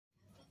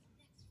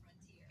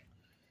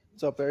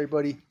What's up,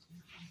 everybody?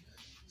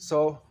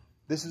 So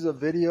this is a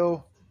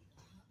video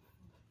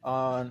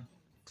on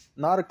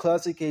not a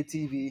classic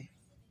ATV,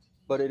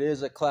 but it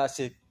is a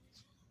classic,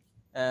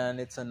 and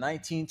it's a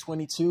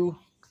 1922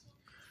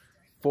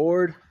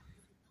 Ford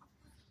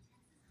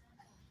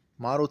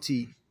Model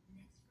T.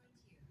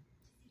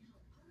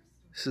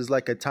 This is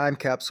like a time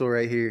capsule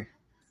right here.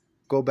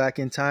 Go back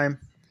in time.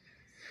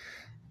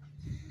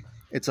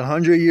 It's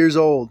 100 years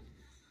old.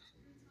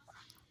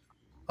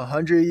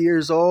 100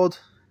 years old,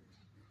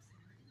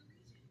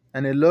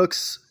 and it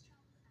looks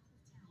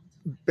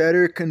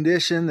better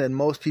condition than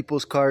most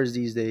people's cars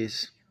these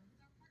days.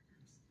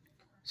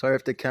 Sorry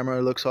if the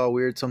camera looks all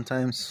weird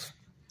sometimes.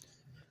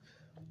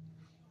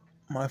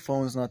 My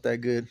phone's not that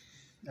good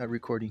at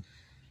recording.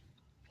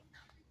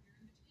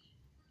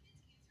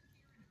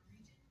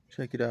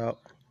 Check it out.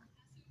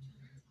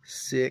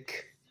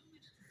 Sick.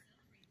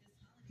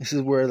 This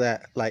is where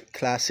that like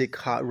classic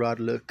hot rod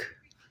look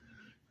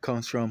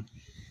comes from,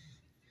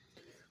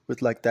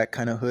 with like that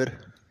kind of hood.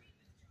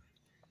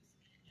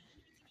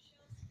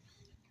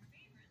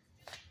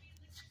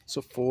 It's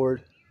a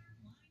Ford.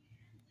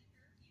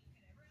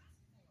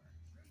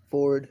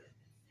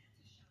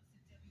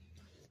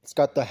 It's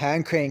got the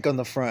hand crank on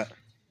the front.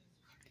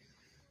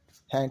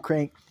 Hand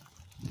crank.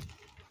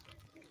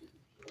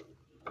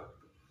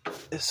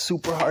 It's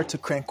super hard to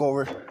crank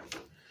over.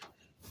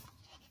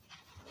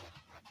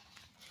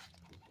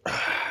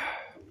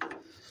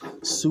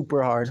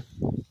 Super hard.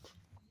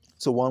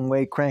 It's a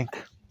one-way crank.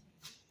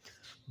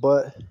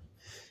 But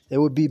it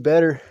would be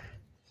better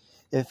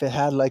if it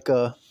had like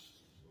a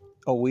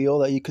wheel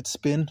that you could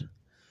spin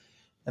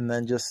and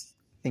then just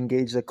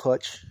engage the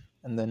clutch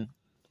and then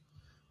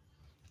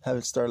have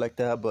it start like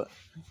that, but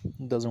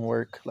it doesn't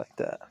work like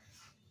that.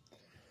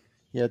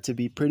 You had to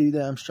be pretty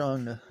damn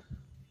strong to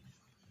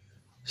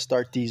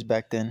start these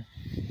back then.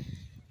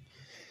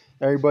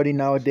 Everybody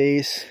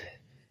nowadays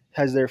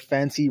has their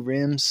fancy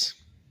rims.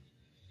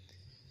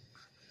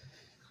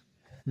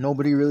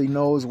 Nobody really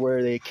knows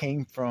where they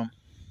came from.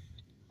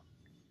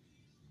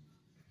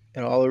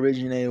 It all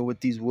originated with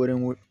these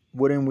wooden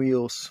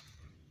wheels.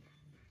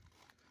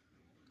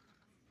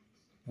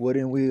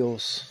 Wooden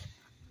wheels.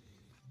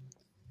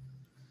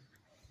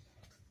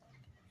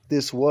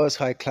 This was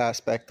high class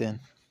back then.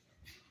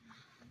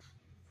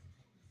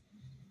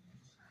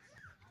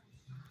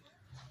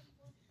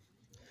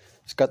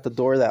 It's got the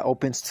door that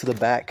opens to the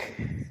back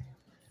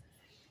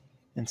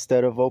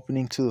instead of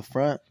opening to the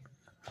front.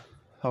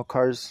 How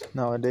cars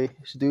nowadays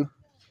do.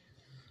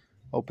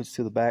 Opens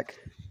to the back.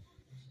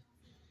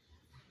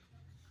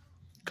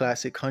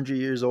 Classic, 100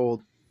 years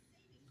old.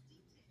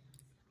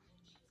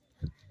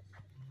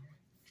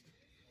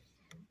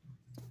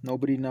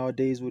 Nobody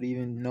nowadays would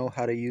even know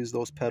how to use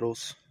those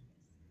pedals.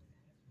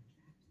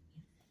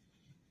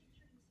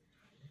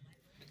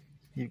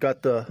 You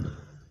got the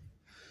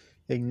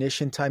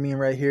ignition timing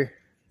right here.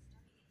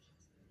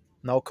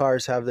 No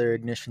cars have their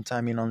ignition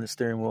timing on the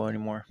steering wheel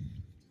anymore.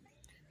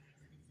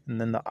 And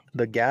then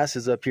the gas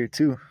is up here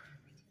too.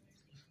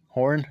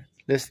 Horn.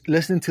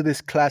 Listen to this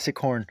classic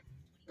horn.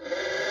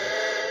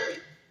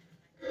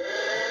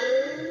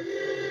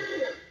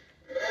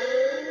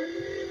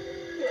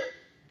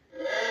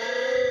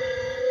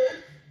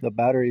 The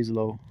battery's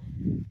low.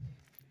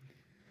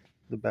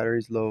 The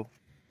battery's low.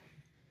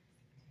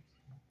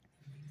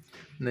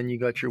 And then you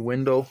got your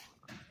window.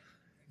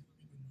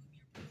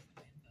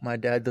 My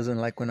dad doesn't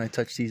like when I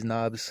touch these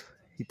knobs.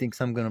 He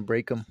thinks I'm gonna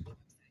break them.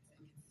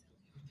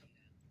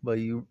 But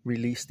you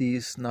release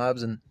these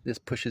knobs and this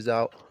pushes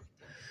out.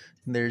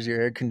 And there's your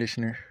air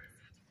conditioner.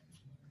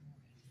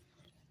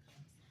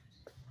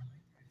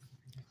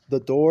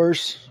 The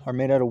doors are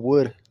made out of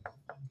wood.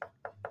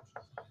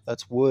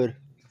 That's wood.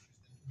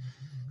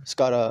 It's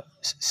got a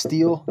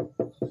steel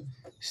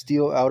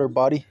outer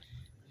body,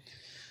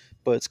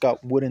 but it's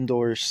got wooden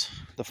doors,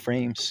 the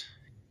frames.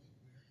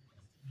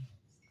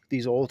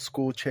 These old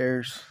school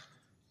chairs,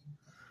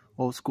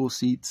 old school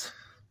seats.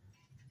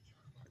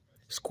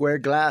 Square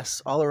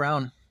glass all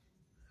around.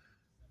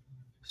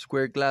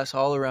 Square glass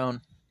all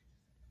around.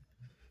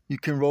 You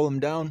can roll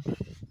them down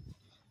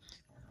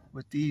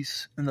with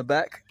these in the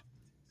back.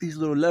 These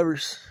little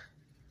levers.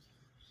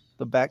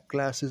 The back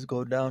glasses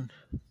go down.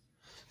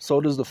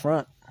 So does the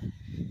front.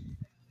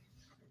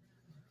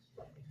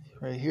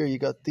 Right here you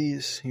got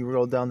these. You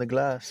roll down the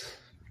glass.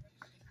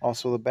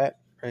 Also the back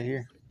right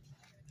here.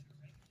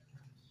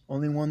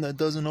 Only one that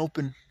doesn't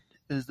open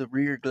is the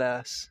rear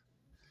glass.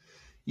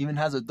 Even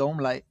has a dome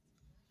light.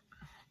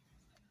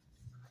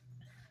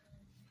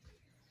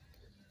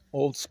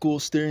 Old school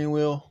steering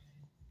wheel.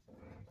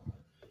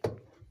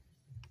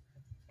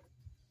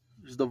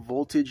 There's the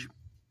voltage,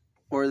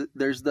 or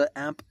there's the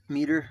amp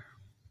meter.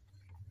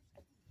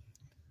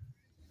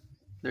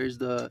 There's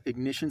the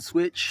ignition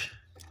switch.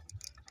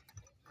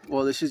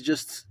 Well, this is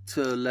just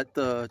to let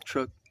the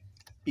truck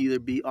either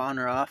be on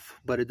or off,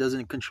 but it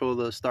doesn't control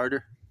the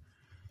starter.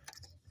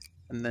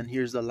 And then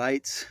here's the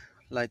lights.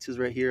 Lights is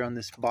right here on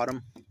this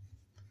bottom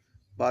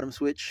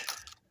switch.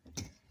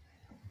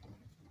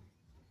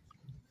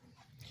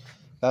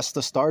 That's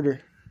the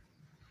starter.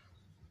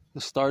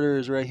 The starter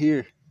is right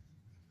here.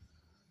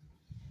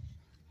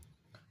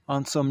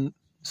 On some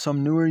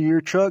newer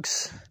year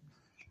trucks,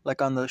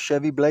 like on the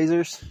Chevy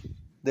Blazers,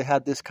 they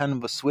had this kind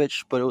of a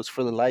switch, but it was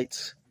for the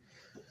lights,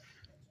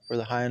 for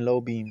the high and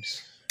low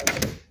beams.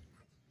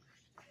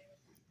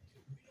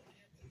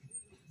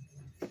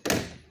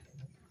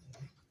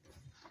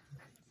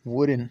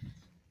 Wooden.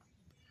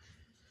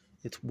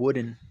 It's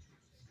wooden.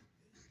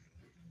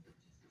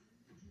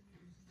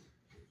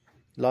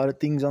 A lot of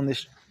things on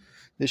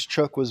this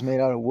truck was made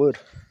out of wood.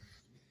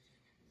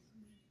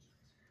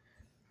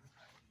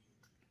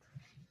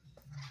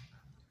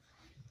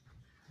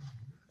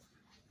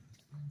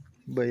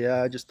 But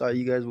yeah, I just thought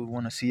you guys would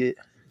want to see it,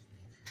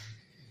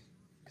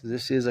 because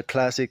this is a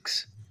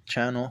classics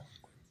channel.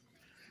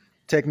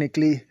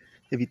 Technically,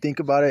 if you think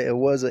about it, it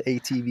was an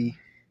ATV,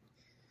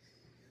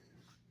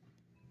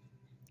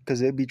 because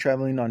they'd be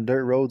traveling on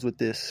dirt roads with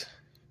this.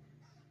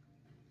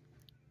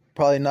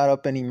 Probably not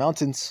up any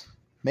mountains,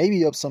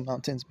 maybe up some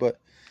mountains, but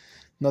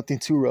nothing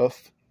too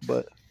rough.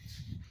 But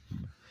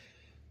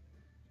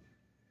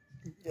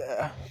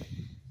yeah,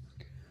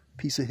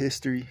 piece of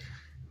history.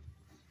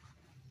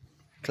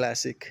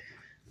 Classic.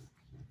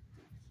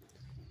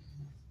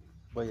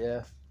 But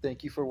yeah,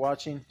 thank you for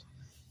watching.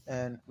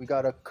 And we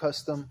got a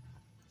custom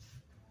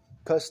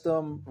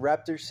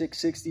Raptor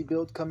 660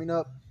 build coming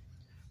up.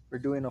 We're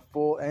doing a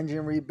full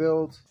engine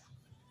rebuild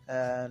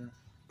and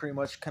pretty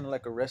much kind of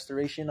like a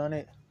restoration on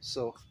it.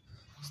 So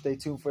stay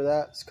tuned for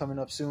that. It's coming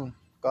up soon.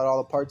 Got all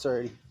the parts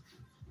already.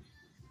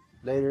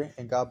 Later,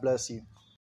 and God bless you.